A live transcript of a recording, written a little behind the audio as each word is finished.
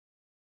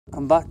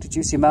Come back to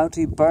Juicy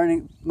Mountain.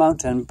 Bernie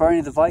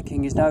the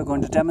Viking is now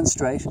going to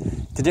demonstrate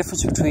the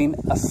difference between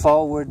a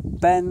forward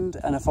bend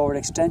and a forward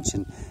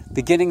extension,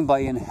 beginning by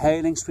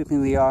inhaling,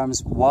 sweeping the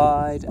arms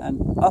wide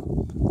and up,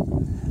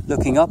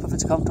 looking up if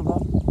it's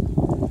comfortable,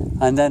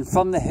 and then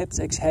from the hips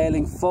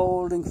exhaling,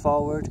 folding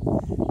forward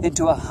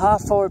into a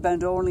half forward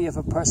bend only if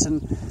a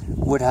person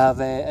would have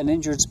an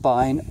injured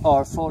spine,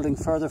 or folding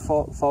further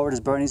forward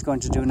as Bernie's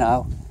going to do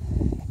now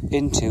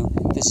into,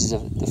 this is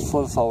the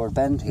full forward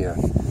bend here,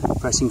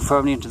 pressing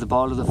firmly into the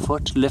ball of the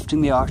foot,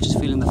 lifting the arches,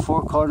 feeling the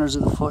four corners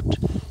of the foot,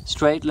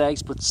 straight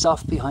legs but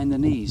soft behind the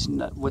knees,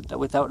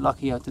 without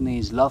locking out the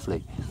knees.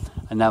 Lovely.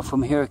 And now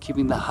from here,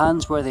 keeping the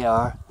hands where they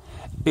are,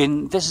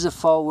 this is a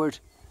forward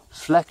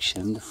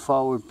flexion, the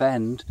forward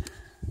bend,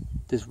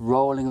 this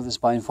rolling of the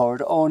spine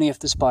forward only if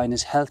the spine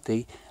is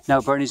healthy. Now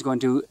Bernie's going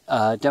to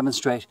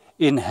demonstrate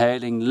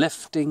inhaling,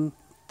 lifting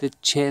the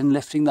chin,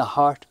 lifting the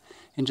heart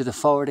into the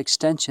forward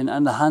extension,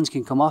 and the hands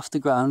can come off the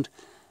ground.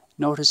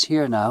 Notice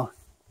here now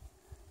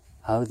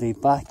how the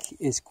back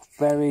is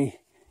very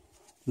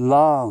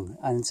long,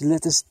 and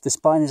the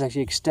spine is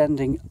actually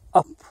extending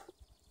up,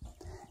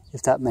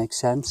 if that makes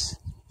sense.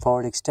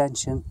 Forward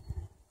extension,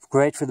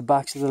 great for the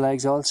backs of the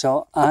legs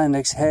also, and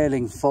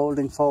exhaling,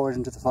 folding forward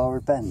into the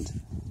forward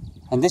bend.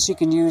 And this you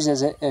can use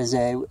as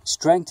a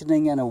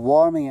strengthening and a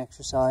warming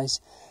exercise.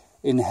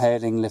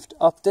 Inhaling, lift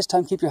up. This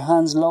time keep your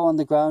hands low on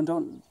the ground.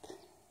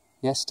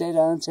 Stay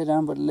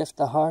down, but lift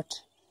the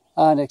heart.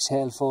 And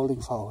exhale,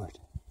 folding forward.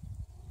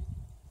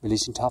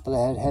 Releasing top of the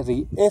head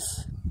heavy.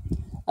 If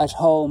at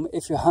home,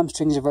 if your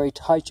hamstrings are very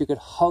tight, you could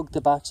hug the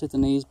backs of the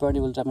knees.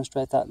 Bernie will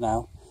demonstrate that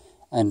now.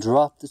 And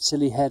drop the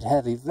silly head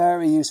heavy.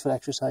 Very useful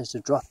exercise to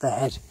drop the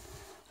head.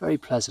 Very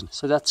pleasant.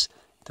 So that's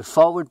the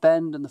forward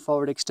bend and the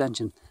forward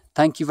extension.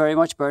 Thank you very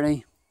much,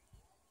 Bernie.